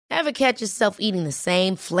Ever catch yourself eating the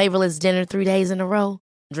same flavorless dinner 3 days in a row?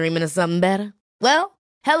 Dreaming of something better? Well,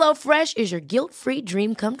 HelloFresh is your guilt-free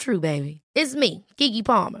dream come true, baby. It's me, Keke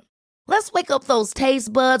Palmer. Let's wake up those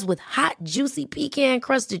taste buds with hot, juicy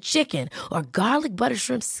pecan-crusted chicken or garlic butter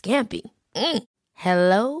shrimp scampi.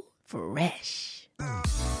 Hello Fresh.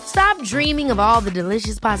 Stop dreaming of all the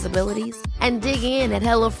delicious possibilities and dig in at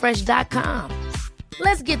HelloFresh.com.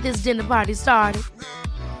 Let's get this dinner party started.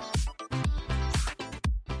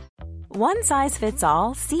 One size fits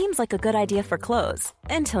all seems like a good idea for clothes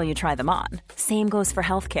until you try them on. Same goes for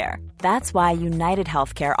healthcare. That's why United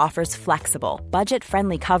Healthcare offers flexible,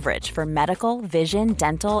 budget-friendly coverage for medical, vision,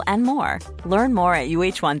 dental, and more. Learn more at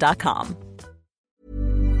uh1.com.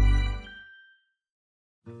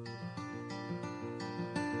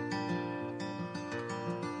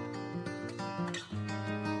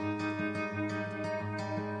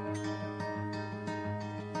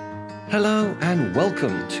 Hello and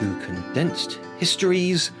welcome to Condensed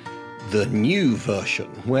Histories, the new version,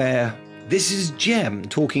 where this is Jem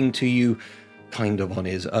talking to you kind of on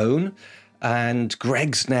his own, and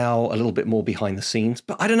Greg's now a little bit more behind the scenes,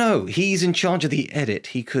 but I don't know, he's in charge of the edit.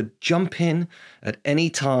 He could jump in at any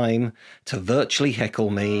time to virtually heckle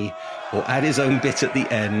me, or add his own bit at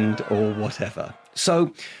the end, or whatever.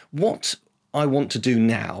 So what I want to do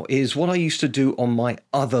now is what I used to do on my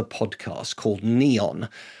other podcast called Neon,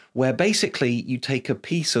 where basically you take a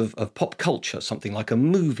piece of pop culture, something like a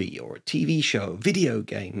movie or a TV show, video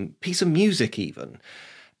game, piece of music even,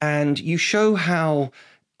 and you show how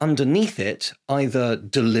underneath it, either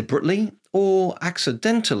deliberately or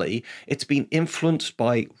accidentally, it's been influenced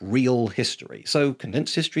by real history. So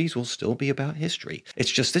Condensed Histories will still be about history.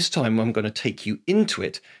 It's just this time I'm going to take you into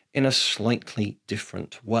it in a slightly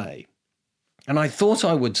different way. And I thought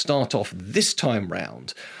I would start off this time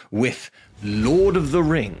round with Lord of the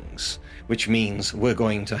Rings, which means we're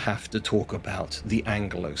going to have to talk about the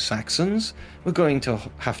Anglo-Saxons, we're going to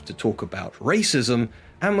have to talk about racism,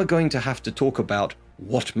 and we're going to have to talk about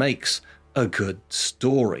what makes a good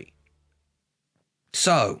story.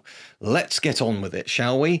 So, let's get on with it,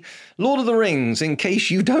 shall we? Lord of the Rings, in case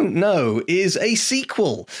you don't know, is a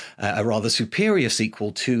sequel, a rather superior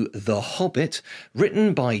sequel to The Hobbit,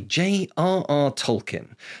 written by J.R.R.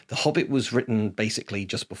 Tolkien. The Hobbit was written basically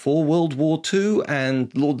just before World War II, and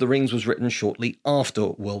Lord of the Rings was written shortly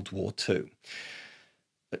after World War II.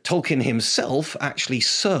 But Tolkien himself actually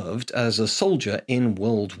served as a soldier in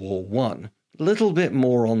World War I. A little bit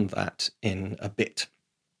more on that in a bit.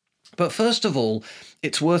 But first of all,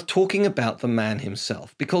 it's worth talking about the man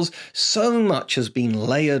himself, because so much has been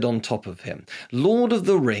layered on top of him. Lord of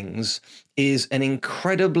the Rings is an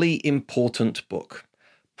incredibly important book.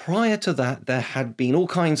 Prior to that, there had been all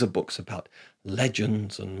kinds of books about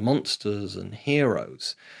legends and monsters and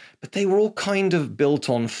heroes, but they were all kind of built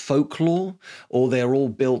on folklore, or they're all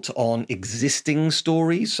built on existing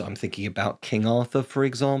stories. So I'm thinking about King Arthur, for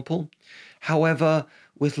example. However,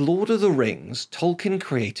 with Lord of the Rings, Tolkien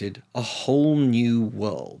created a whole new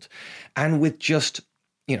world. And with just,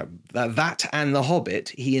 that and The Hobbit,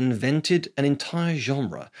 he invented an entire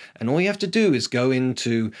genre. And all you have to do is go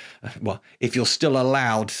into, if you're still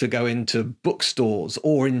allowed to go into bookstores,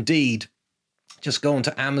 or indeed just go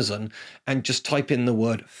onto Amazon and just type in the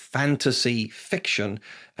word fantasy fiction,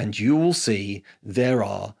 and you will see there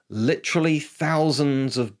are literally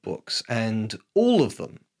thousands of books, and all of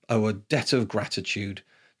them owe a debt of gratitude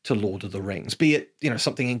to Lord of the Rings, be it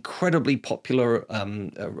something incredibly popular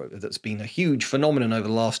that's been a huge phenomenon over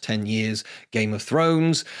the last 10 years, Game of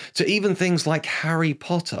Thrones, to even things like Harry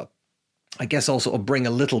Potter. I guess I'll sort of bring a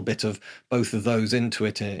little bit of both of those into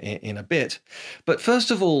it in a bit. But first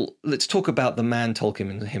of all, let's talk about the man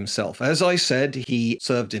Tolkien himself. As I said, he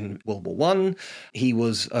served in World War I. He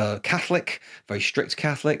was a Catholic, very strict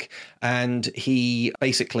Catholic. And he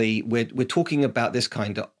basically, we're talking about this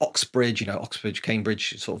kind of Oxbridge,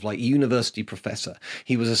 Cambridge, sort of like university professor.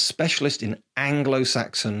 He was a specialist in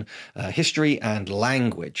Anglo-Saxon history and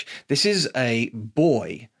language. This is a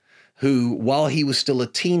boy who, while he was still a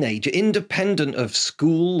teenager, independent of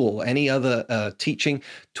school or any other teaching,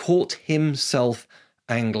 taught himself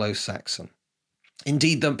Anglo-Saxon.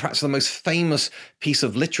 Indeed, perhaps the most famous piece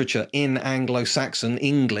of literature in Anglo-Saxon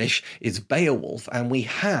English is Beowulf, and we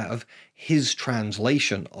have his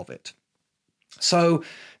translation of it. So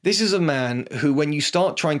this is a man who, when you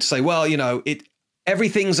start trying to say,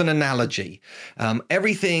 everything's an analogy.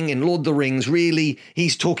 Everything in Lord of the Rings, really,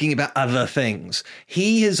 he's talking about other things.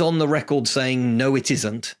 He is on the record saying, no, it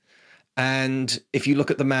isn't. And if you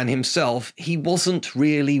look at the man himself, he wasn't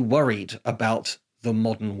really worried about the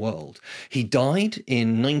modern world. He died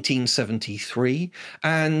in 1973,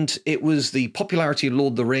 and it was the popularity of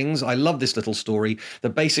Lord of the Rings. I love this little story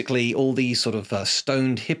that basically all these sort of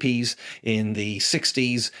stoned hippies in the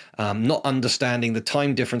 60s, not understanding the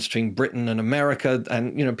time difference between Britain and America,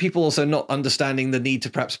 and people also not understanding the need to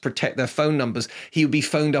perhaps protect their phone numbers. He would be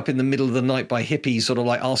phoned up in the middle of the night by hippies, sort of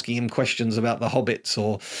like asking him questions about the hobbits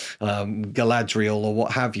or Galadriel or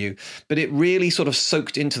what have you. But it really sort of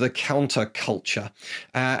soaked into the counterculture.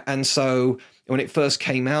 And so when it first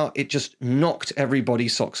came out, it just knocked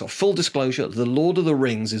everybody's socks off. Full disclosure, The Lord of the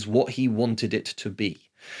Rings is what he wanted it to be.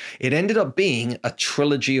 It ended up being a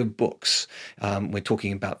trilogy of books. We're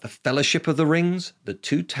talking about The Fellowship of the Rings, The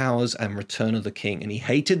Two Towers, and Return of the King. And he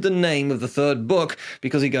hated the name of the third book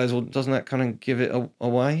because he goes, well, doesn't that kind of give it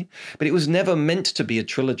away? But it was never meant to be a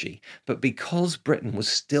trilogy. But because Britain was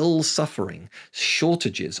still suffering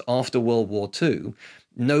shortages after World War II,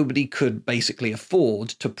 nobody could basically afford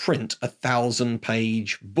to print a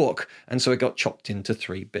 1,000-page book, and so it got chopped into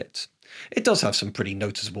 3 bits. It does have some pretty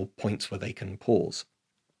noticeable points where they can pause.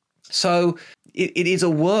 So it is a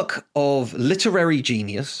work of literary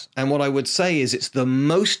genius, and what I would say is it's the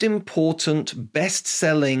most important,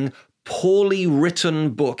 best-selling, poorly written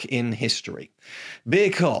book in history,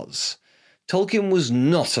 because Tolkien was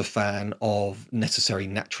not a fan of necessary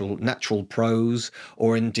natural prose,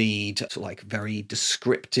 or indeed sort of like very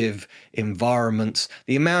descriptive environments.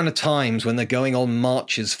 The amount of times when they're going on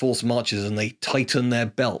marches, forced marches, and they tighten their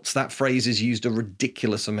belts, that phrase is used a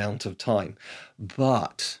ridiculous amount of time.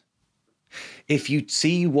 But if you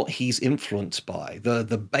see what he's influenced by,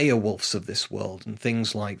 the Beowulfs of this world and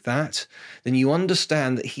things like that, then you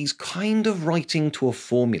understand that he's kind of writing to a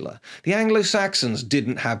formula. The Anglo-Saxons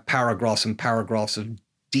didn't have paragraphs and paragraphs of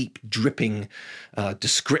deep, dripping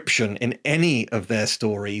description in any of their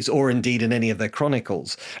stories, or indeed in any of their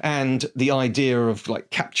chronicles. And the idea of like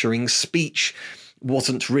capturing speech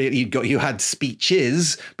wasn't really, you had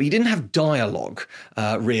speeches, but you didn't have dialogue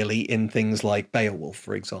really in things like Beowulf,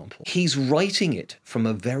 for example. He's writing it from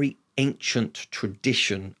a very ancient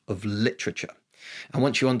tradition of literature. And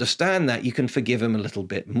once you understand that, you can forgive him a little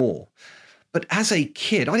bit more. But as a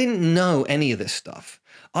kid, I didn't know any of this stuff.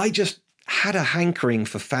 I just had a hankering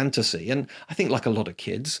for fantasy. And I think like a lot of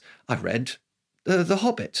kids, I read The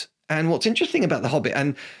Hobbit. And what's interesting about The Hobbit,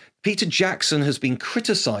 and Peter Jackson has been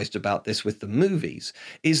criticized about this with the movies,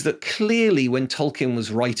 is that clearly when Tolkien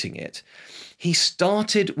was writing it, he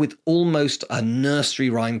started with almost a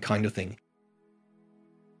nursery rhyme kind of thing.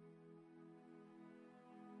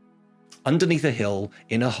 Underneath a hill,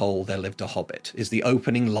 in a hole, there lived a hobbit, is the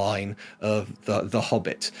opening line of the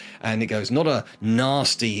Hobbit. And it goes, not a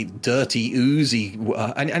nasty, dirty, oozy,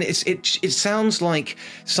 and it sounds like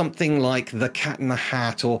something like The Cat in the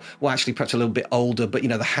Hat, or, well, actually perhaps a little bit older, but,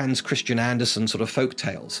 the Hans Christian Andersen sort of folk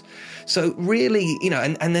tales. So really,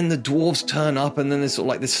 and then the dwarves turn up, and then there's sort of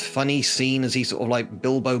like this funny scene as he sort of like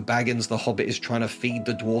Bilbo Baggins, the Hobbit, is trying to feed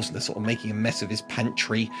the dwarves, and they're sort of making a mess of his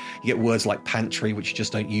pantry. You get words like pantry, which you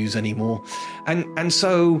just don't use anymore. And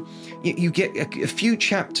so you get a few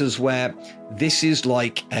chapters where this is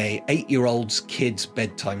like a 8-year-old's kid's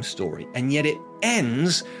bedtime story, and yet it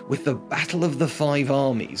ends with the Battle of the Five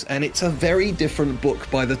Armies, and it's a very different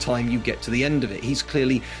book by the time you get to the end of it. He's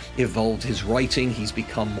clearly evolved his writing, he's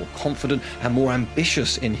become more confident and more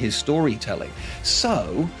ambitious in his storytelling.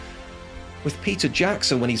 So with Peter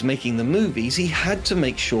Jackson, when he's making the movies, he had to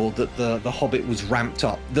make sure that the Hobbit was ramped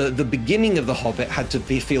up. The beginning of the Hobbit had to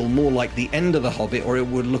feel more like the end of the Hobbit, or it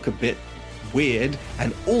would look a bit weird.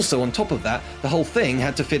 And also on top of that, the whole thing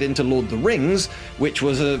had to fit into Lord of the Rings, which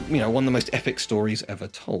was one of the most epic stories ever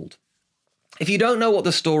told. If you don't know what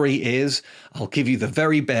the story is, I'll give you the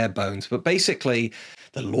very bare bones. But basically,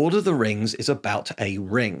 The Lord of the Rings is about a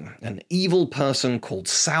ring. An evil person called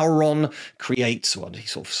Sauron creates, well,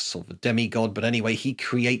 he's sort of a demigod, but anyway, he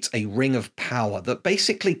creates a ring of power that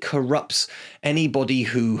basically corrupts anybody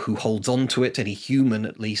who holds on to it, any human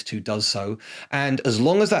at least who does so. And as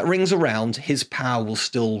long as that ring's around, his power will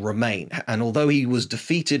still remain. And although he was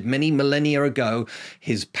defeated many millennia ago,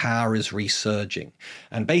 his power is resurging.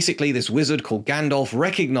 And basically, this wizard called Gandalf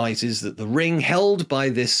recognizes that the ring held by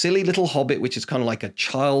this silly little hobbit, which is kind of like a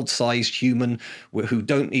child-sized human who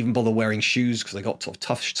don't even bother wearing shoes because they got sort of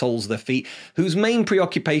tough soles of their feet, whose main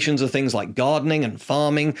preoccupations are things like gardening and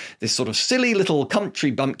farming. This sort of silly little country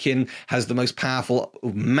bumpkin has the most powerful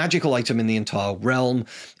magical item in the entire realm,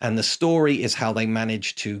 and the story is how they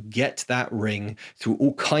manage to get that ring through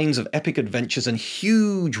all kinds of epic adventures and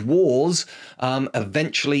huge wars,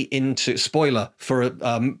 eventually into, spoiler for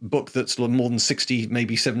a book that's more than 60,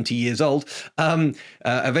 maybe 70 years old,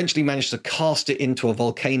 eventually managed to cast it into a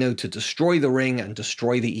volcano to destroy the ring and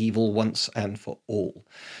destroy the evil once and for all.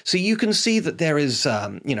 So you can see that there is,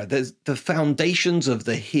 there's the foundations of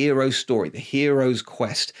the hero story, the hero's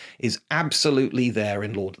quest is absolutely there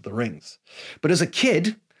in Lord of the Rings. But as a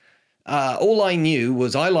kid, all I knew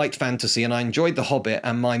was I liked fantasy and I enjoyed The Hobbit,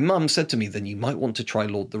 and my mum said to me, then you might want to try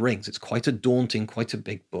Lord of the Rings. It's quite a daunting, quite a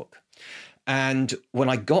big book. And when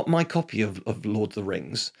I got my copy of Lord of the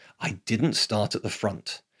Rings, I didn't start at the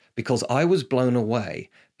front because I was blown away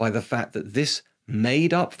by the fact that this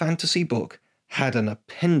made-up fantasy book had an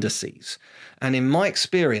appendices. And in my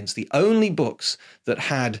experience, the only books that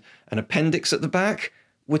had an appendix at the back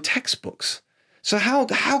were textbooks. So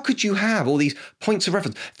how could you have all these points of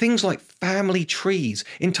reference? Things like family trees,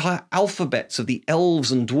 entire alphabets of the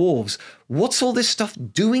elves and dwarves. What's all this stuff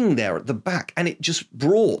doing there at the back? And it just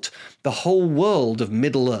brought the whole world of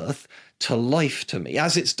Middle-earth to life to me,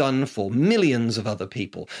 as it's done for millions of other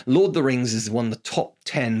people. Lord of the Rings is one of the top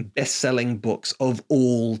 10 best-selling books of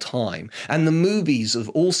all time. And the movies have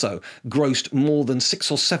also grossed more than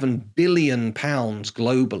 £6 or £7 billion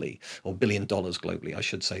globally, or $1 billion globally, I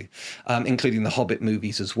should say, including the Hobbit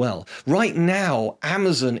movies as well. Right now,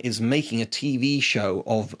 Amazon is making a TV show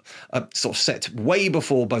of sort of set way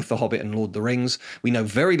before both The Hobbit and Lord of the Rings. We know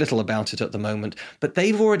very little about it at the moment, but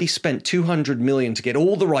they've already spent $200 million to get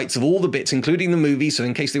all the rights of all the bits, including the movies. So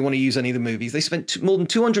in case they want to use any of the movies, they spent more than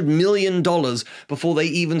 $200 million before they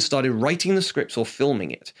even started writing the scripts or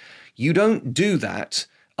filming it. You don't do that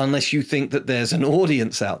unless you think that there's an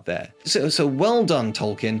audience out there. So well done,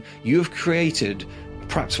 Tolkien. You have created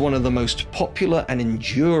perhaps one of the most popular and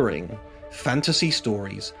enduring fantasy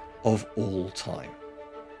stories of all time.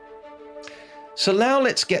 So now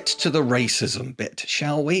let's get to the racism bit,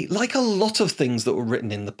 shall we? Like a lot of things that were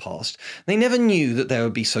written in the past, they never knew that there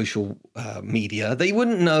would be social media. They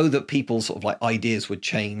wouldn't know that people's sort of like ideas would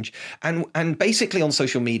change. And basically on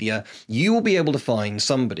social media, you will be able to find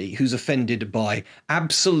somebody who's offended by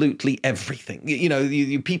absolutely everything. You know,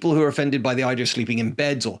 people who are offended by the idea of sleeping in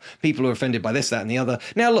beds, or people who are offended by this, that, and the other.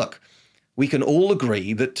 Now, look, we can all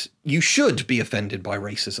agree that you should be offended by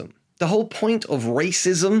racism. The whole point of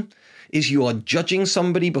racism is you are judging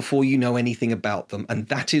somebody before you know anything about them, and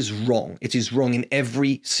that is wrong. It is wrong in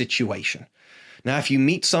every situation. Now, if you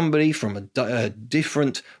meet somebody from a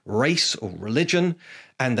different race or religion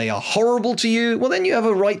and they are horrible to you, well, then you have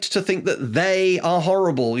a right to think that they are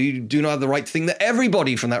horrible. You do not have the right to think that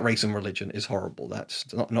everybody from that race and religion is horrible. That's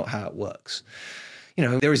not how it works. You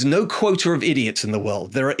know, there is no quota of idiots in the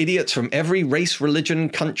world. There are idiots from every race, religion,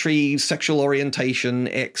 country, sexual orientation,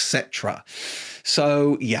 etc.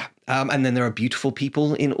 So, yeah. And then there are beautiful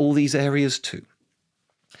people in all these areas too.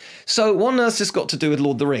 So what on earth has this got to do with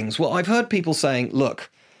Lord of the Rings? Well, I've heard people saying, look,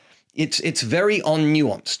 it's very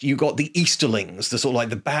unnuanced. You got the Easterlings, the sort of like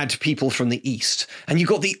the bad people from the East, and you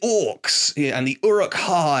got the Orcs and the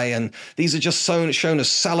Uruk-hai, and these are just shown as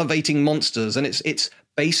salivating monsters, and it's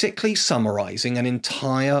basically summarizing an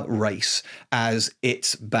entire race as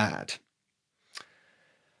it's bad.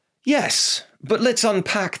 Yes, but let's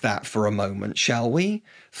unpack that for a moment, shall we?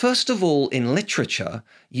 First of all, in literature,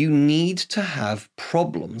 you need to have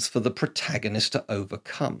problems for the protagonist to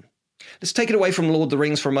overcome. Let's take it away from Lord of the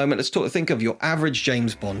Rings for a moment. Let's think of your average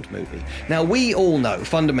James Bond movie. Now, we all know,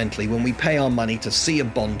 fundamentally, when we pay our money to see a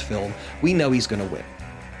Bond film, we know he's going to win.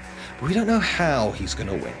 But we don't know how he's going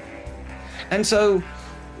to win. And so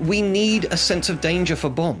we need a sense of danger for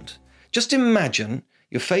Bond. Just imagine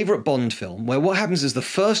your favorite Bond film, where what happens is the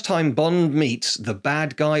first time Bond meets the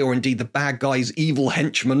bad guy, or indeed the bad guy's evil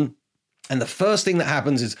henchman, and the first thing that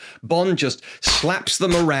happens is Bond just slaps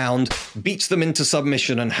them around, beats them into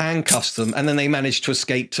submission and handcuffs them, and then they manage to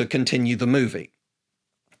escape to continue the movie.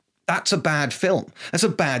 That's a bad film. That's a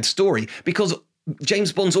bad story, because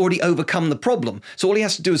James Bond's already overcome the problem. So all he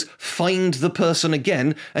has to do is find the person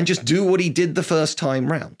again and just do what he did the first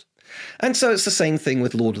time round. And so it's the same thing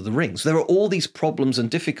with Lord of the Rings. There are all these problems and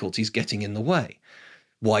difficulties getting in the way.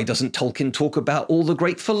 Why doesn't Tolkien talk about all the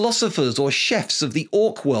great philosophers or chefs of the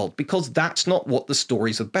orc world? Because that's not what the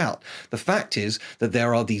story's about. The fact is that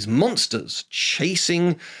there are these monsters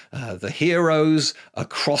chasing the heroes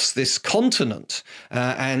across this continent.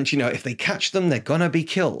 And, you know, if they catch them, they're going to be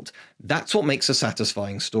killed. That's what makes a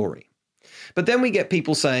satisfying story. But then we get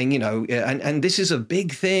people saying, you know, and this is a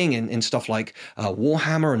big thing in stuff like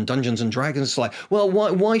Warhammer and Dungeons and Dragons. It's like, well,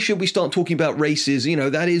 why should we start talking about races? You know,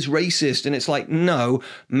 that is racist. And it's like, no,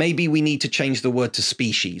 maybe we need to change the word to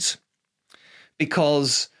species.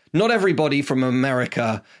 Because Not everybody from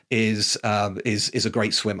America is a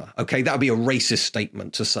great swimmer. Okay, that would be a racist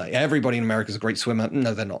statement to say everybody in America is a great swimmer.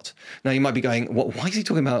 No, they're not. Now you might be going, why is he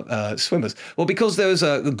talking about swimmers? Well, because there was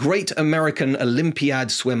a great American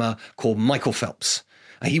Olympiad swimmer called Michael Phelps.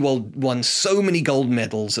 He won so many gold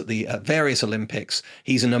medals at the various Olympics.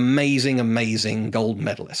 He's an amazing, amazing gold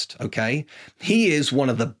medalist. Okay, he is one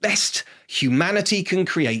of the best humanity can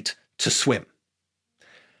create to swim.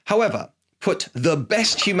 However, put the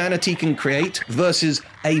best humanity can create versus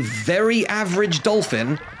a very average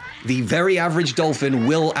dolphin, the very average dolphin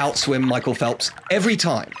will outswim Michael Phelps every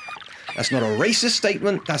time. That's not a racist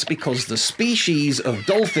statement. That's because the species of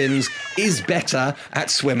dolphins is better at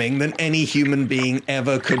swimming than any human being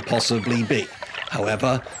ever could possibly be.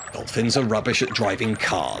 However, dolphins are rubbish at driving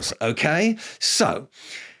cars, okay? So,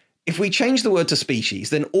 if we change the word to species,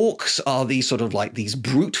 then orcs are these sort of like these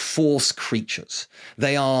brute force creatures.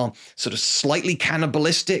 They are sort of slightly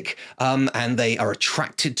cannibalistic, and they are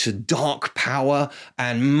attracted to dark power,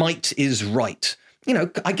 and might is right. You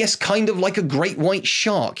know, I guess kind of like a great white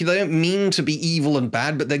shark. They don't mean to be evil and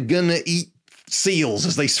bad, but they're gonna eat seals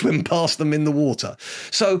as they swim past them in the water.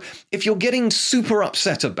 So if you're getting super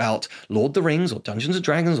upset about Lord of the Rings or Dungeons and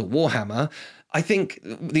Dragons or Warhammer, I think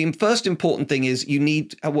the first important thing is you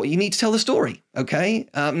need to tell the story, okay?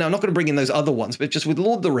 Now, I'm not going to bring in those other ones, but just with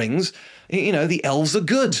Lord of the Rings, you know, the elves are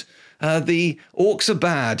good, the orcs are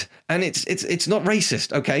bad, and it's not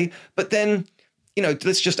racist, okay? But then, you know,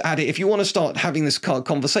 let's just add it. If you want to start having this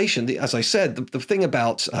conversation, as I said, the thing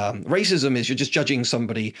about racism is you're just judging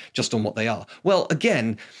somebody just on what they are. Well,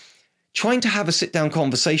 again, trying to have a sit-down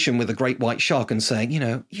conversation with a great white shark and saying, you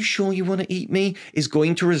know, you sure you want to eat me, is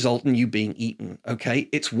going to result in you being eaten, okay?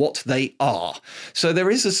 It's what they are. So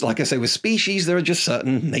there is this, like I say, with species, there are just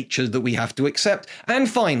certain natures that we have to accept. And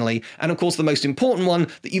finally, and of course the most important one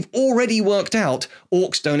that you've already worked out,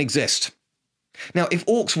 orcs don't exist. Now, if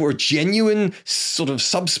orcs were a genuine sort of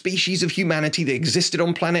subspecies of humanity that existed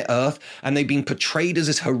on planet Earth, and they've been portrayed as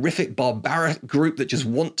this horrific barbaric group that just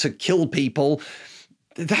want to kill people,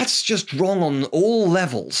 that's just wrong on all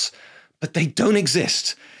levels. But they don't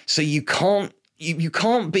exist. So you can't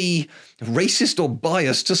be racist or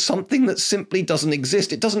biased to something that simply doesn't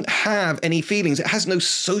exist. It doesn't have any feelings. It has no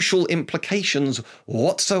social implications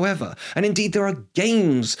whatsoever. And indeed, there are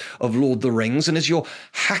games of Lord of the Rings, and as you're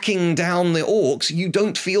hacking down the orcs, you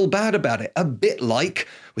don't feel bad about it. A bit like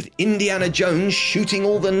with Indiana Jones shooting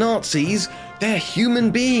all the Nazis. They're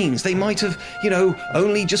human beings. They might have, you know,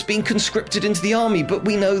 only just been conscripted into the army, but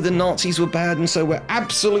we know the Nazis were bad, and so we're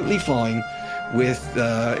absolutely fine with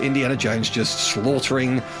Indiana Jones just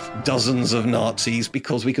slaughtering dozens of Nazis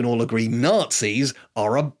because we can all agree Nazis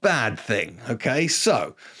are a bad thing, okay?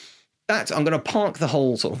 So I'm going to park the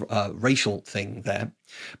whole sort of racial thing there.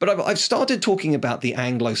 But I've started talking about the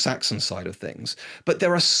Anglo-Saxon side of things, but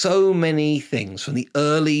there are so many things from the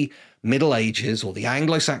early Middle Ages or the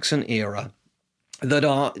Anglo-Saxon era that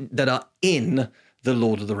are in the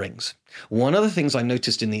Lord of the Rings. One of the things I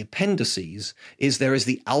noticed in the appendices is there is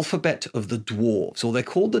the alphabet of the dwarves, or they're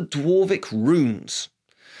called the Dwarvic runes.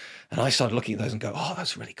 And I started looking at those and go, oh,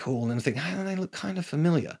 that's really cool. And I think, oh, they look kind of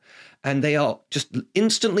familiar. And they are just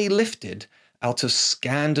instantly lifted out of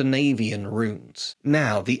Scandinavian runes.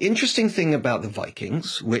 Now, the interesting thing about the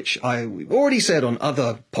Vikings, which we've already said on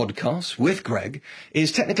other podcasts with Greg,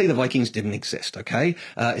 is technically the Vikings didn't exist, okay?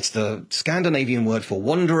 It's the Scandinavian word for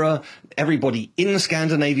wanderer. Everybody in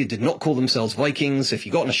Scandinavia did not call themselves Vikings. If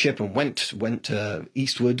you got on a ship and went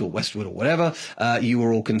eastward or westward or whatever, you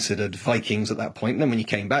were all considered Vikings at that point. And then when you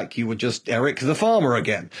came back, you were just Eric the farmer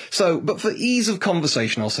again. So, but for ease of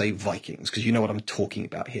conversation, I'll say Vikings, because you know what I'm talking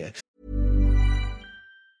about here.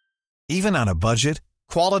 Even on a budget,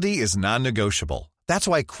 quality is non-negotiable. That's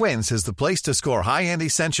why Quince is the place to score high-end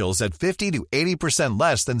essentials at 50 to 80%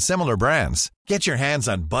 less than similar brands. Get your hands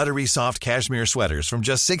on buttery soft cashmere sweaters from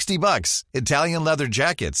just $60, Italian leather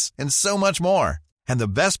jackets, and so much more. And the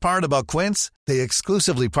best part about Quince, they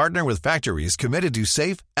exclusively partner with factories committed to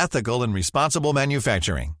safe, ethical, and responsible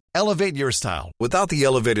manufacturing. Elevate your style without the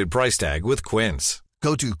elevated price tag with Quince.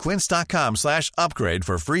 Go to quince.com/upgrade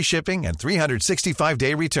for free shipping and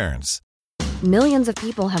 365-day returns. Millions of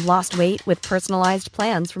people have lost weight with personalized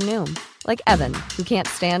plans from Noom. Like Evan, who can't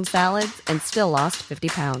stand salads and still lost 50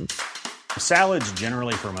 pounds. Salads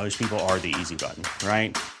generally for most people are the easy button,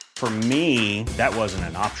 right? For me, that wasn't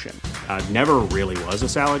an option. I never really was a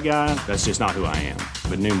salad guy. That's just not who I am.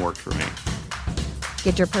 But Noom worked for me.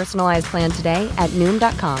 Get your personalized plan today at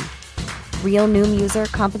Noom.com. Real Noom user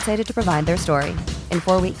compensated to provide their story. In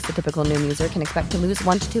 4 weeks, the typical Noom user can expect to lose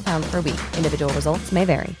 1 to 2 pounds per week. Individual results may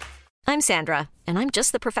vary. I'm Sandra, and I'm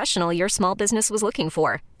just the professional your small business was looking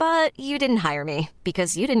for. But you didn't hire me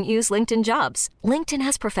because you didn't use LinkedIn Jobs. LinkedIn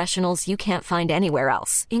has professionals you can't find anywhere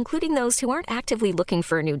else, including those who aren't actively looking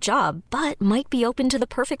for a new job, but might be open to the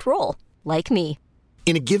perfect role, like me.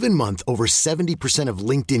 In a given month, over 70% of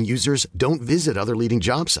LinkedIn users don't visit other leading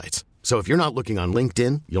job sites. So if you're not looking on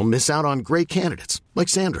LinkedIn, you'll miss out on great candidates like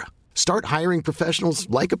Sandra. Start hiring professionals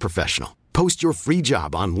like a professional. Post your free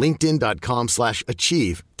job on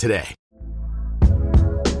linkedin.com/achieve today.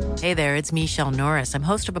 Hey there, it's Michelle Norris. I'm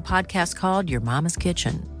host of a podcast called Your Mama's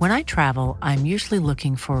Kitchen. When I travel, I'm usually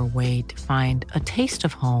looking for a way to find a taste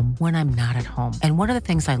of home when I'm not at home. And one of the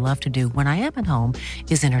things I love to do when I am at home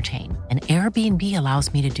is entertain. And Airbnb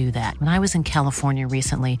allows me to do that. When I was in California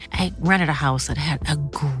recently, I rented a house that had a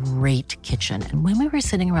great kitchen. And when we were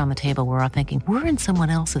sitting around the table, we were all thinking, we're in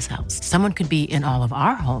someone else's house. Someone could be in all of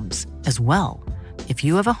our homes as well. If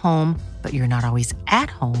you have a home, but you're not always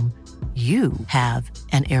at home, you have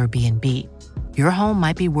an Airbnb. Your home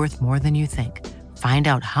might be worth more than you think. Find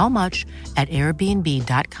out how much at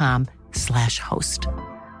airbnb.com/host.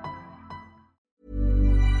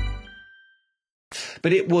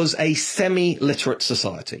 But it was a semi-literate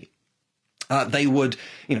society. They would,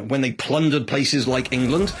 when they plundered places like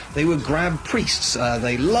England, they would grab priests.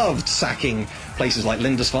 They loved sacking places like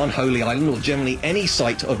Lindisfarne, Holy Island, or generally any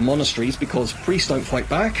site of monasteries because priests don't fight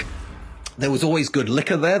back. There was always good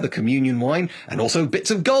liquor there, the communion wine, and also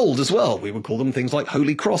bits of gold as well. We would call them things like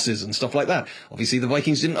holy crosses and stuff like that. Obviously, the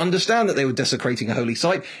Vikings didn't understand that they were desecrating a holy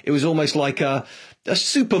site. It was almost like a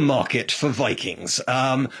supermarket for Vikings.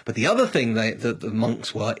 But the other thing that the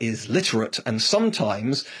monks were is literate, and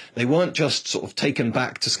sometimes they weren't just sort of taken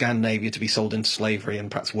back to Scandinavia to be sold into slavery and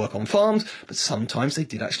perhaps work on farms, but sometimes they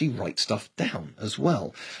did actually write stuff down as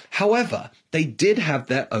well. However, they did have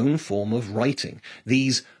their own form of writing.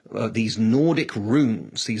 These Nordic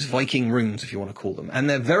runes, these Viking runes, if you want to call them, and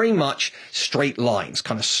they're very much straight lines,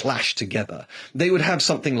 kind of slashed together. They would have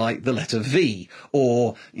something like the letter V,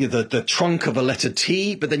 or the trunk of a letter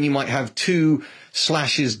T, but then you might have two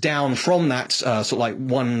slashes down from that, sort of like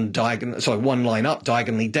one line up,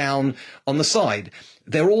 diagonally down on the side.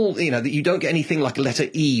 They're all, that you don't get anything like a letter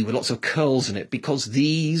E with lots of curls in it, because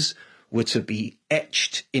these were to be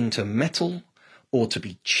etched into metal or to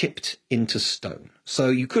be chipped into stone. So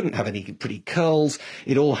you couldn't have any pretty curls.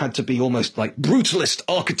 It all had to be almost like brutalist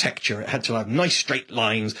architecture. It had to have nice straight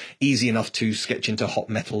lines, easy enough to sketch into hot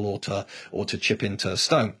metal or to chip into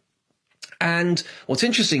stone. And what's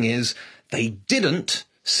interesting is they didn't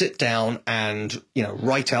sit down and,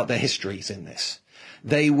 write out their histories in this.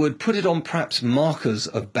 They would put it on perhaps markers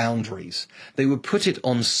of boundaries. They would put it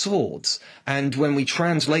on swords. And when we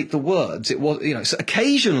translate the words, it was, so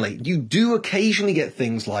occasionally get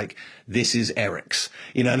things like, this is Eric's.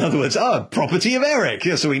 In other words, property of Eric.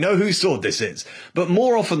 Yeah, so we know whose sword this is. But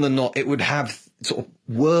more often than not, it would have sort of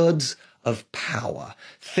words of power.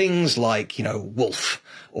 Things like, wolf,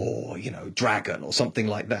 or, dragon, or something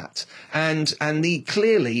like that. And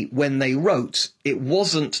clearly, when they wrote, it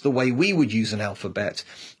wasn't the way we would use an alphabet.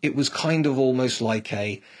 It was kind of almost like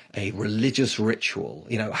a religious ritual.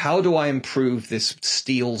 How do I improve this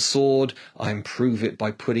steel sword? I improve it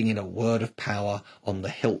by putting in a word of power on the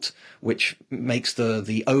hilt, which makes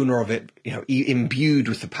the owner of it, imbued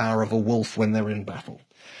with the power of a wolf when they're in battle.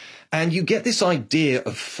 And you get this idea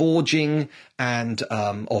of forging and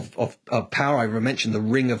of power. I mentioned the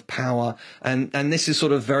ring of power, and this is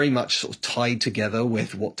sort of very much sort of tied together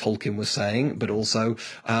with what Tolkien was saying, but also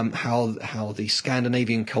how the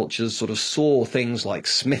Scandinavian cultures sort of saw things like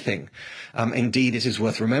smithing. Indeed, it is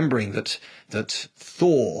worth remembering that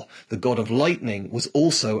Thor, the god of lightning, was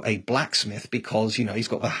also a blacksmith because, he's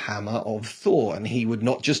got the hammer of Thor, and he would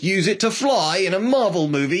not just use it to fly in a Marvel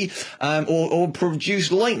movie or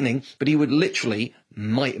produce lightning, but he would literally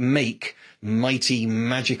make mighty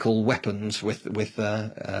magical weapons with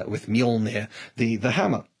Mjolnir, the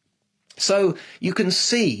hammer. So you can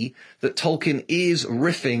see that Tolkien is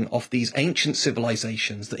riffing off these ancient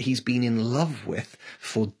civilizations that he's been in love with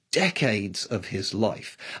for decades of his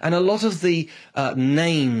life, and a lot of the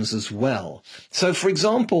names as well. So, for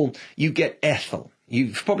example, you get Ethel.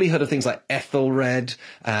 You've probably heard of things like Ethelred,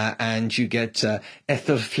 and you get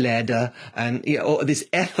Ethelfleda, and this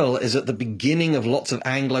Ethel is at the beginning of lots of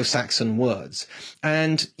Anglo-Saxon words,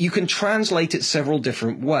 and you can translate it several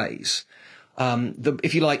different ways.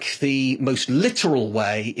 If you like, the most literal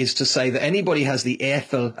way is to say that anybody has the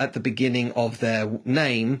Ethel at the beginning of their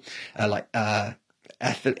name,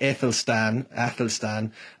 Aethelstan,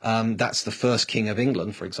 that's the first king of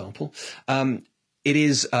England, for example. it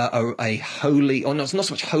is a holy, or not so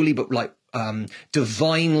much holy, but like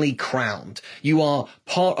divinely crowned. You are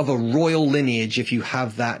part of a royal lineage if you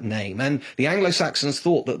have that name. And the Anglo-Saxons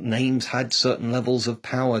thought that names had certain levels of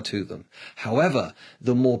power to them. However,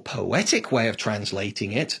 the more poetic way of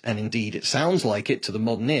translating it, and indeed it sounds like it to the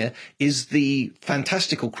modern ear, is the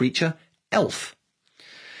fantastical creature elf.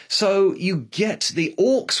 So you get the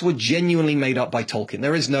orcs were genuinely made up by Tolkien.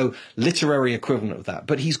 There is no literary equivalent of that.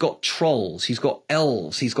 But he's got trolls, he's got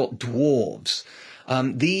elves, he's got dwarves.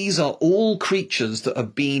 These are all creatures that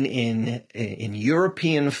have been in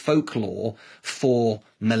European folklore for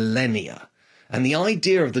millennia. And the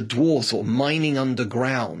idea of the dwarves sort of mining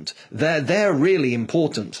underground, they're really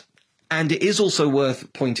important. And it is also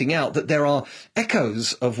worth pointing out that there are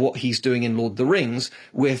echoes of what he's doing in Lord of the Rings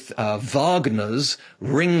with Wagner's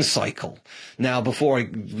Ring Cycle. Now, before I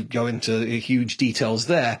go into huge details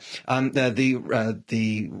there,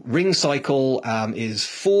 the Ring Cycle is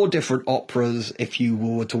 4 different operas. If you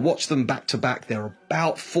were to watch them back to back, they're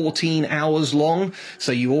about 14 hours long,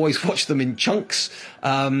 so you always watch them in chunks.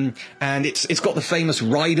 And it's got the famous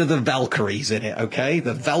Ride of the Valkyries in it, okay?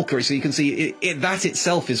 The Valkyries, so you can see that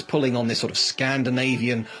itself is pulling on this sort of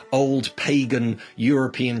Scandinavian, old pagan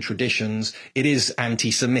European traditions. It is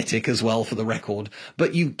anti-Semitic as well, for the record.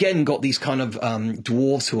 But you've again got these kind of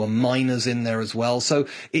dwarves who are miners in there as well. So,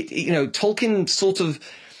 Tolkien sort of,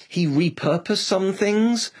 he repurposed some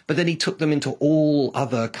things, but then he took them into all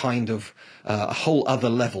other kind of a whole other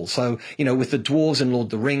level. So, with the dwarves in Lord of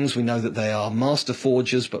the Rings, we know that they are master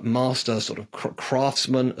forgers, but master sort of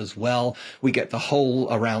craftsmen as well. We get the whole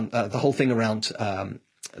thing around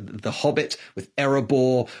The Hobbit with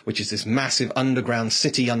Erebor, which is this massive underground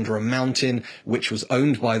city under a mountain, which was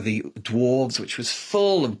owned by the dwarves, which was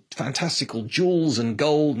full of fantastical jewels and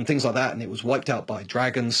gold and things like that. And it was wiped out by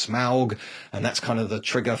dragons, Smaug. And that's kind of the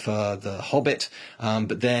trigger for The Hobbit.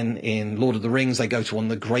 But then in Lord of the Rings, they go to one of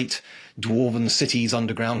the great dwarven cities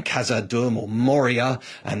underground, Khazad-dûm or Moria,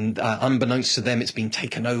 and unbeknownst to them, it's been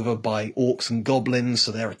taken over by orcs and goblins,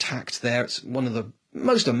 so they're attacked there. It's one of the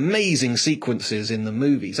most amazing sequences in the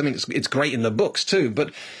movies. I mean, it's great in the books too,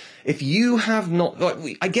 but if you have not,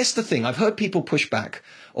 I guess the thing, I've heard people push back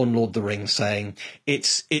on Lord of the Rings saying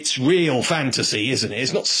it's real fantasy, isn't it?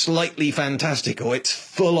 It's not slightly fantastical, it's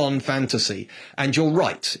full-on fantasy. And you're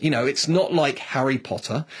right, it's not like Harry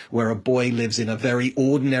Potter, where a boy lives in a very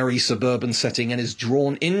ordinary suburban setting and is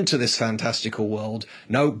drawn into this fantastical world.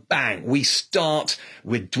 No, bang, we start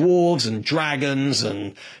with dwarves and dragons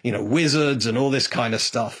and, wizards and all this kind of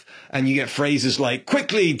stuff. And you get phrases like,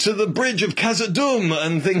 quickly to the bridge of Khazad-dûm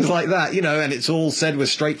and things like that, and it's all said with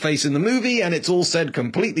straight face in the movie, and it's all said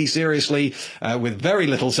completely seriously, with very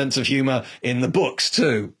little sense of humor in the books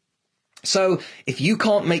too. So if you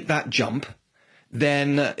can't make that jump,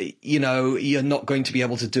 then, you're not going to be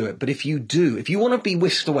able to do it. But if you do, if you want to be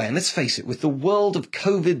whisked away, and let's face it, with the world of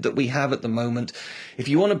COVID that we have at the moment, if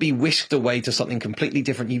you want to be whisked away to something completely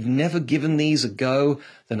different, you've never given these a go,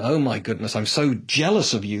 then oh my goodness, I'm so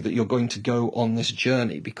jealous of you that you're going to go on this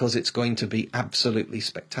journey, because it's going to be absolutely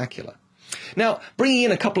spectacular. Now, bringing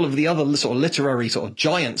in a couple of the other sort of literary sort of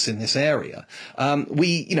giants in this area,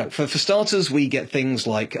 for starters, we get things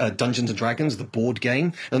like Dungeons and Dragons, the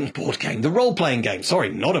the role-playing game. Sorry,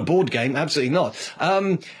 not a board game, absolutely not.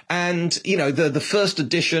 The first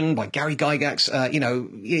edition by Gary Gygax,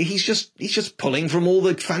 he's just pulling from all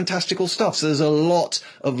the fantastical stuff. So there's a lot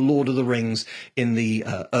of Lord of the Rings in the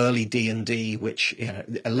early D&D, which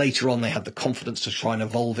later on they had the confidence to try and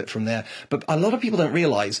evolve it from there. But a lot of people don't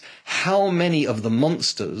realize how many of the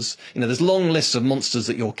monsters, there's long lists of monsters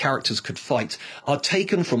that your characters could fight, are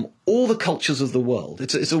taken from all the cultures of the world.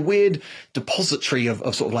 It's a weird depository of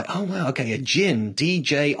sort of like, oh wow, okay, a djinn,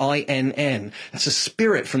 D-J-I-N-N. That's a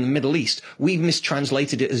spirit from the Middle East. We've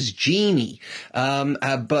mistranslated it as genie.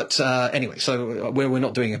 Anyway, so we're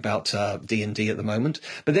not doing about D&D at the moment.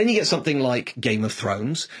 But then you get something like Game of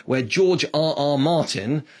Thrones, where George R.R.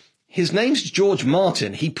 Martin, his name's George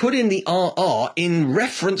Martin. He put in the R.R. in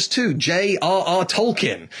reference to J.R.R.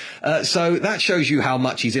 Tolkien. So that shows you how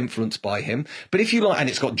much he's influenced by him. But if you like, and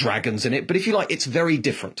it's got dragons in it, but if you like, it's very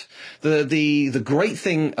different. The great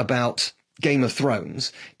thing about Game of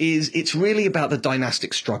Thrones is it's really about the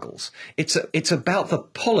dynastic struggles. It's about the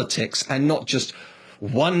politics and not just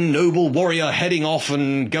one noble warrior heading off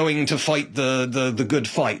and going to fight the good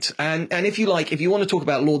fight. And if you like, if you want to talk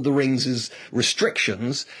about Lord of the Rings'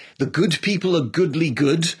 restrictions, the good people are goodly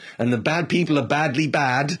good and the bad people are badly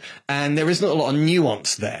bad, and there isn't a lot of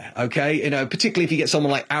nuance there, okay? You know, particularly if you get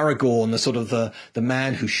someone like Aragorn, the sort of the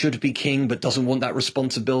man who should be king but doesn't want that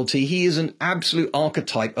responsibility. He is an absolute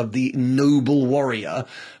archetype of the noble warrior.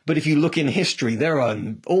 But if you look in history, there are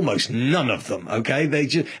almost none of them,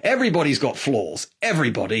 okay? Everybody's got flaws.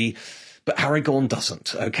 Everybody. But Aragorn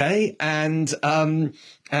doesn't, okay? And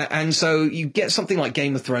so you get something like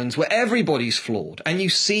Game of Thrones where everybody's flawed and you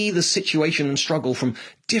see the situation and struggle from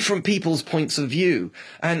different people's points of view.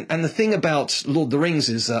 And the thing about Lord of the Rings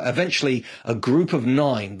is eventually a group of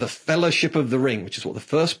 9, the Fellowship of the Ring, which is what the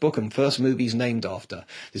first book and first movie is named after.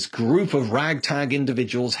 This group of ragtag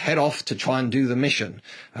individuals head off to try and do the mission,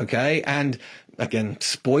 okay? And again,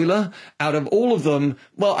 spoiler, out of all of them,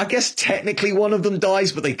 well, I guess technically one of them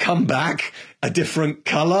dies, but they come back a different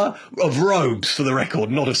color of robes, for the record,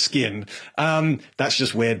 not of skin. That's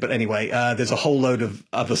just weird. But anyway, there's a whole load of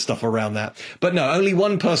other stuff around that. But no, only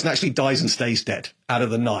one person actually dies and stays dead out of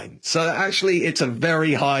the 9. So actually it's a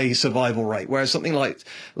very high survival rate. Whereas something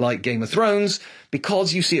like Game of Thrones,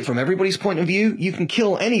 because you see it from everybody's point of view, you can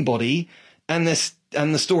kill anybody and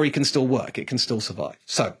the story can still work. It can still survive.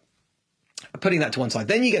 So, putting that to one side,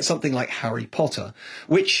 then you get something like Harry Potter,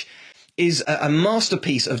 which is a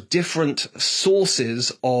masterpiece of different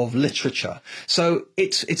sources of literature. So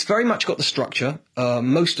it's very much got the structure,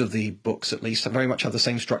 most of the books at least, very much have the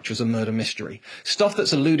same structure as a murder mystery. Stuff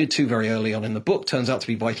that's alluded to very early on in the book turns out to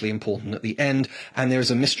be vitally important at the end, and there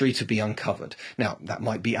is a mystery to be uncovered. Now, that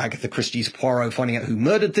might be Agatha Christie's Poirot finding out who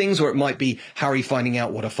murdered things, or it might be Harry finding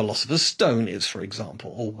out what a philosopher's stone is, for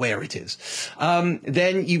example, or where it is.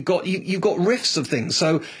 Then you've got riffs of things.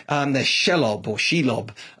 So there's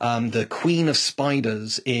Shelob, the Queen of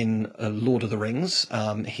Spiders in Lord of the Rings.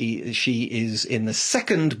 She is in the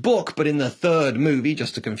second book, but in the third movie,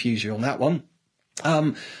 just to confuse you on that one.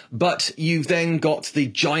 But you've then got the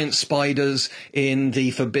giant spiders in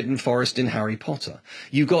the Forbidden Forest in Harry Potter.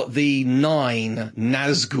 You've got the 9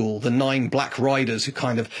 Nazgul, the 9 Black Riders who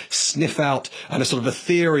kind of sniff out and are sort of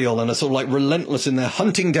ethereal and are sort of like relentless in their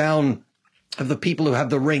hunting down of the people who have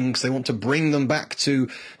the rings. They want to bring them back to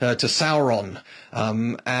Sauron.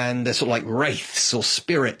 And they're sort of like wraiths or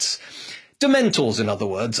spirits. Dementors, in other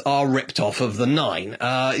words, are ripped off of the 9.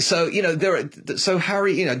 So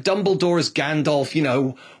Harry, Dumbledore as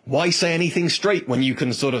Gandalf, why say anything straight when you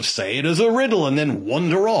can sort of say it as a riddle and then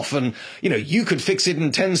wander off and, you could fix it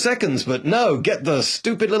in 10 seconds, but no, get the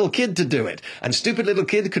stupid little kid to do it. And stupid little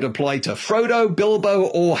kid could apply to Frodo, Bilbo,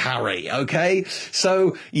 or Harry, okay?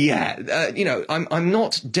 So, yeah, I'm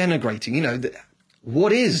not denigrating,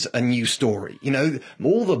 what is a new story?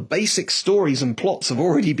 All the basic stories and plots have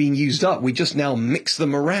already been used up. We just now mix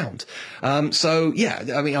them around. I'm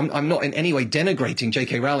not in any way denigrating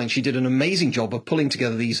J.K. Rowling. She did an amazing job of pulling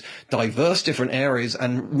together these diverse different areas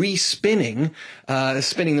and spinning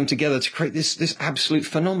them together to create this absolute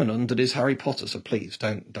phenomenon that is Harry Potter. So please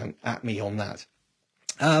don't at me on that.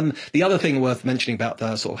 The other thing worth mentioning about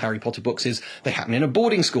the sort of Harry Potter books is they happen in a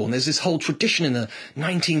boarding school, and there's this whole tradition in the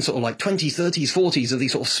 20s, 30s, 40s of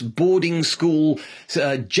these sort of boarding school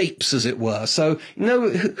japes, as it were. So,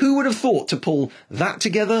 who would have thought to pull that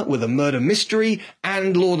together with a murder mystery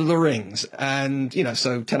and Lord of the Rings? And,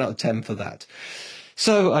 so 10 out of 10 for that.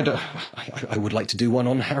 So I would like to do one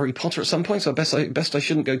on Harry Potter at some point, so best I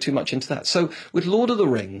shouldn't go too much into that. So with Lord of the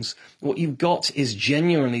Rings, what you've got is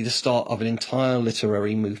genuinely the start of an entire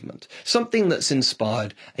literary movement. Something that's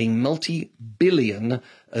inspired a multi-billion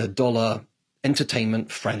dollar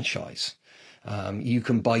entertainment franchise. You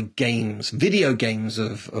can buy video games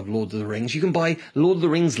of Lord of the Rings. You can buy Lord of the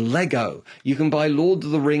Rings Lego. You can buy Lord of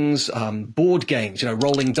the Rings board games,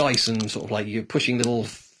 rolling dice and sort of like you're pushing little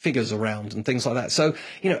figures around and things like that. So,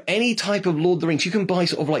 any type of Lord of the Rings, you can buy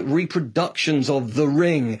sort of like reproductions of The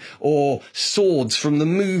Ring or swords from the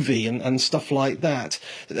movie and stuff like that.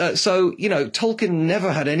 So, Tolkien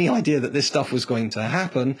never had any idea that this stuff was going to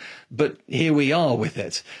happen, but here we are with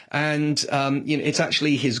it. And, it's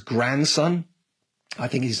actually his grandson, I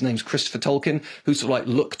think his name's Christopher Tolkien, who sort of like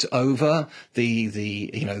looked over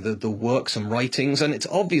the works and writings. And it's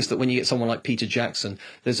obvious that when you get someone like Peter Jackson,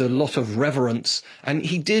 there's a lot of reverence. And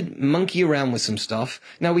he did monkey around with some stuff.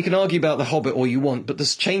 Now, we can argue about The Hobbit all you want, but the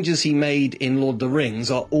changes he made in Lord of the Rings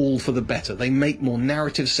are all for the better. They make more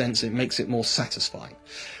narrative sense. It makes it more satisfying.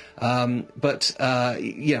 The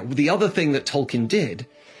other thing that Tolkien did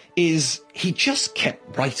is he just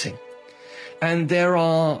kept writing. And there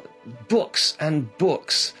are books and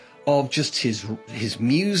books of just his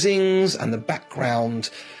musings and the background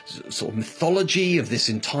sort of mythology of this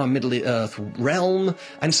entire Middle-earth realm.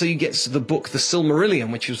 And so you get the book The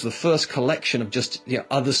Silmarillion, which was the first collection of just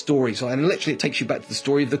other stories. And literally it takes you back to the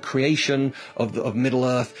story of the creation of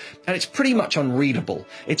Middle-earth. And it's pretty much unreadable.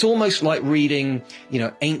 It's almost like reading,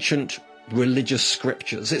 ancient religious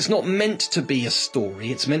scriptures. It's not meant to be a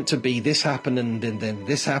story. It's meant to be this happened and then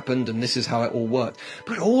this happened and this is how it all worked.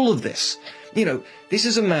 But all of this, this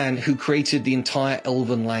is a man who created the entire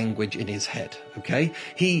Elven language in his head, okay?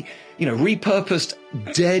 He, repurposed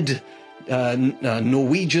dead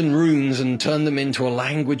Norwegian runes and turned them into a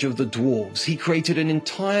language of the dwarves. He created an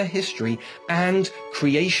entire history and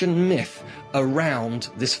creation myth around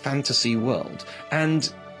this fantasy world.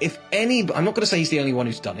 And I'm not going to say he's the only one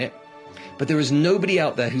who's done it, but there is nobody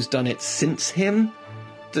out there who's done it since him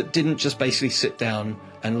that didn't just basically sit down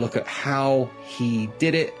and look at how he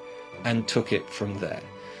did it and took it from there.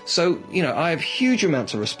 So, I have huge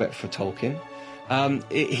amounts of respect for Tolkien.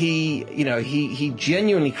 He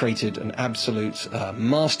genuinely created an absolute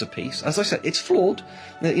masterpiece. As I said, it's flawed.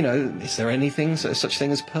 Is there anything, such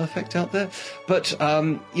thing as perfect out there? But,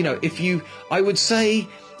 I would say,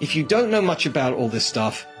 if you don't know much about all this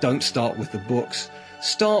stuff, don't start with the books.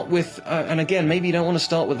 Start with, and again, maybe you don't want to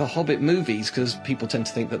start with the Hobbit movies because people tend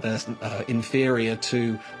to think that they're inferior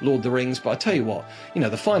to Lord of the Rings. But I tell you what,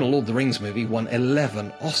 the final Lord of the Rings movie won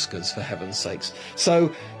 11 Oscars, for heaven's sakes.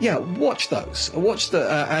 So yeah, watch those. Watch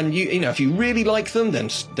and if you really like them,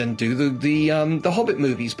 then do the Hobbit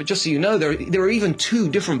movies. But just so you know, there are even two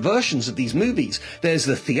different versions of these movies. There's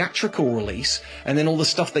the theatrical release, and then all the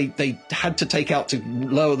stuff they had to take out to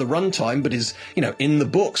lower the runtime, but is in the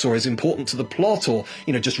books or is important to the plot or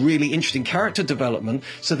just really interesting character development.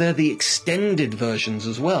 So they're the extended versions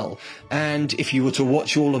as well. And if you were to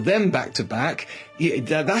watch all of them back to back,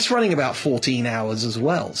 that's running about 14 hours as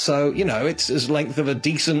well. So, it's as length of a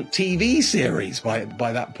decent TV series by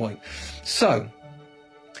that point. So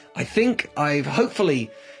I think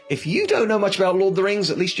hopefully, if you don't know much about Lord of the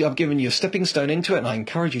Rings, at least I've given you a stepping stone into it, and I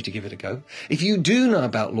encourage you to give it a go. If you do know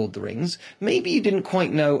about Lord of the Rings, maybe you didn't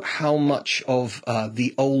quite know how much of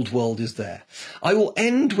the old world is there. I will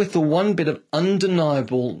end with the one bit of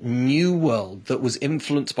undeniable new world that was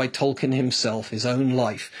influenced by Tolkien himself, his own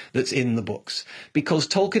life, that's in the books. Because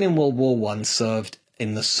Tolkien in World War I served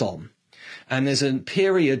in the Somme. And there's a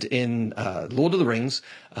period in Lord of the Rings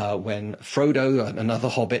when Frodo, another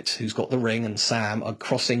hobbit who's got the ring, and Sam are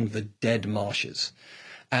crossing the dead marshes.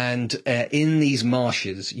 And in these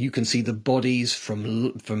marshes, you can see the bodies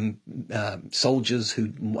from soldiers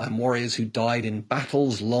and warriors who died in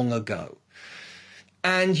battles long ago.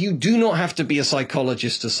 And you do not have to be a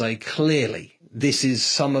psychologist to say clearly this is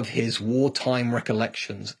some of his wartime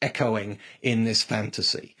recollections echoing in this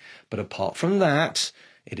fantasy. But apart from that,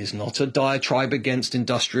 it is not a diatribe against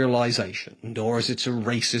industrialization, nor is it a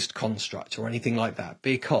racist construct or anything like that,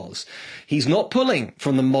 because he's not pulling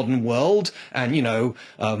from the modern world and,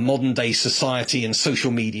 modern day society and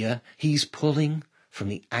social media. He's pulling from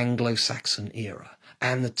the Anglo-Saxon era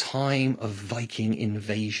and the time of Viking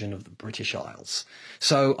invasion of the British Isles.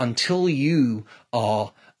 So until you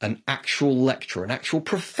are an actual lecturer, an actual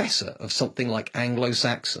professor of something like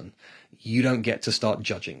Anglo-Saxon, you don't get to start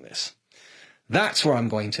judging this. That's where I'm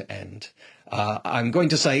going to end. I'm going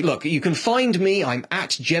to say, look, you can find me. I'm at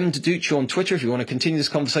Gem Deduccio on Twitter if you want to continue this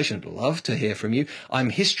conversation. I'd love to hear from you. I'm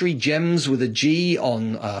History Gems with a G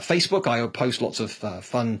on Facebook. I post lots of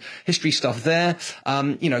fun history stuff there.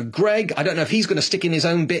 Greg, I don't know if he's going to stick in his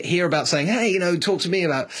own bit here about saying, hey, talk to me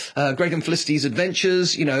about Greg and Felicity's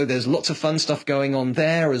adventures. There's lots of fun stuff going on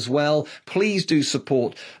there as well. Please do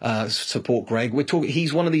support Greg.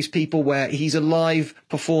 He's one of these people where he's a live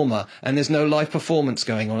performer and there's no live performance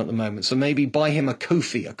going on at the moment. So maybe buy him a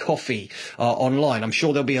coffee online. I'm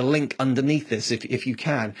sure there'll be a link underneath this if you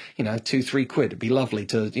can. £2-3 it'd be lovely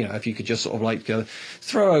to if you could just sort of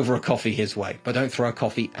throw over a coffee his way, but don't throw a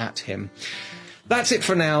coffee at him. That's it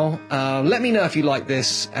for now. Let me know if you like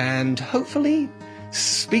this, and hopefully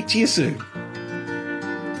speak to you soon.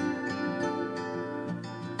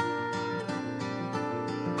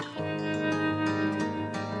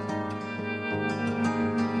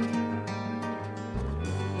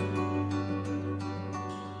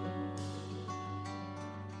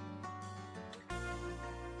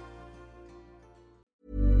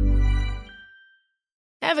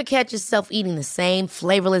 Ever catch yourself eating the same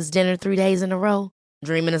flavorless dinner 3 days in a row?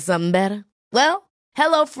 Dreaming of something better? Well,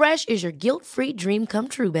 HelloFresh is your guilt-free dream come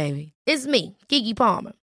true, baby. It's me, Keke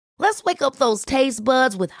Palmer. Let's wake up those taste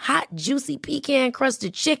buds with hot, juicy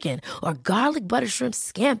pecan-crusted chicken or garlic butter shrimp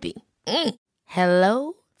scampi.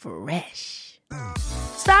 Hello Fresh.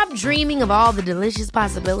 Stop dreaming of all the delicious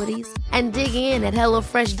possibilities and dig in at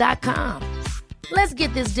HelloFresh.com. Let's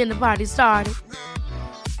get this dinner party started.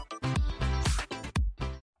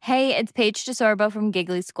 Hey, it's Paige DeSorbo from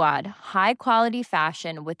Giggly Squad. High quality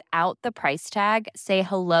fashion without the price tag. Say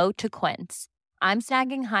hello to Quince. I'm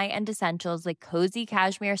snagging high-end essentials like cozy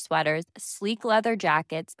cashmere sweaters, sleek leather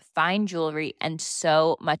jackets, fine jewelry, and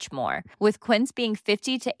so much more. With Quince being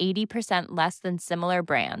 50 to 80% less than similar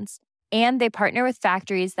brands. And they partner with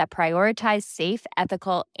factories that prioritize safe,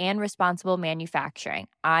 ethical, and responsible manufacturing.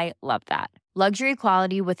 I love that. Luxury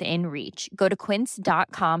quality within reach. Go to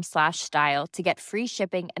quince.com/style to get free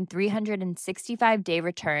shipping and 365-day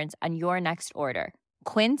returns on your next order.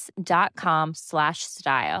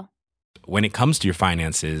 Quince.com/style. When it comes to your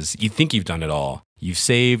finances, you think you've done it all. You've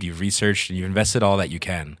saved, you've researched, and you've invested all that you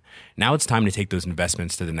can. Now it's time to take those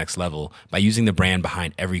investments to the next level by using the brand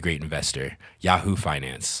behind every great investor, Yahoo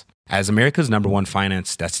Finance. As America's #1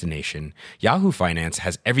 finance destination, Yahoo Finance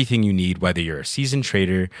has everything you need, whether you're a seasoned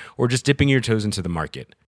trader or just dipping your toes into the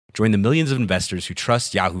market. Join the millions of investors who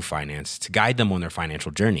trust Yahoo Finance to guide them on their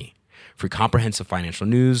financial journey. For comprehensive financial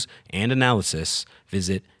news and analysis,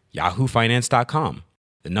 visit yahoofinance.com,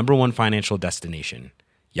 the #1 financial destination,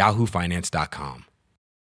 yahoofinance.com.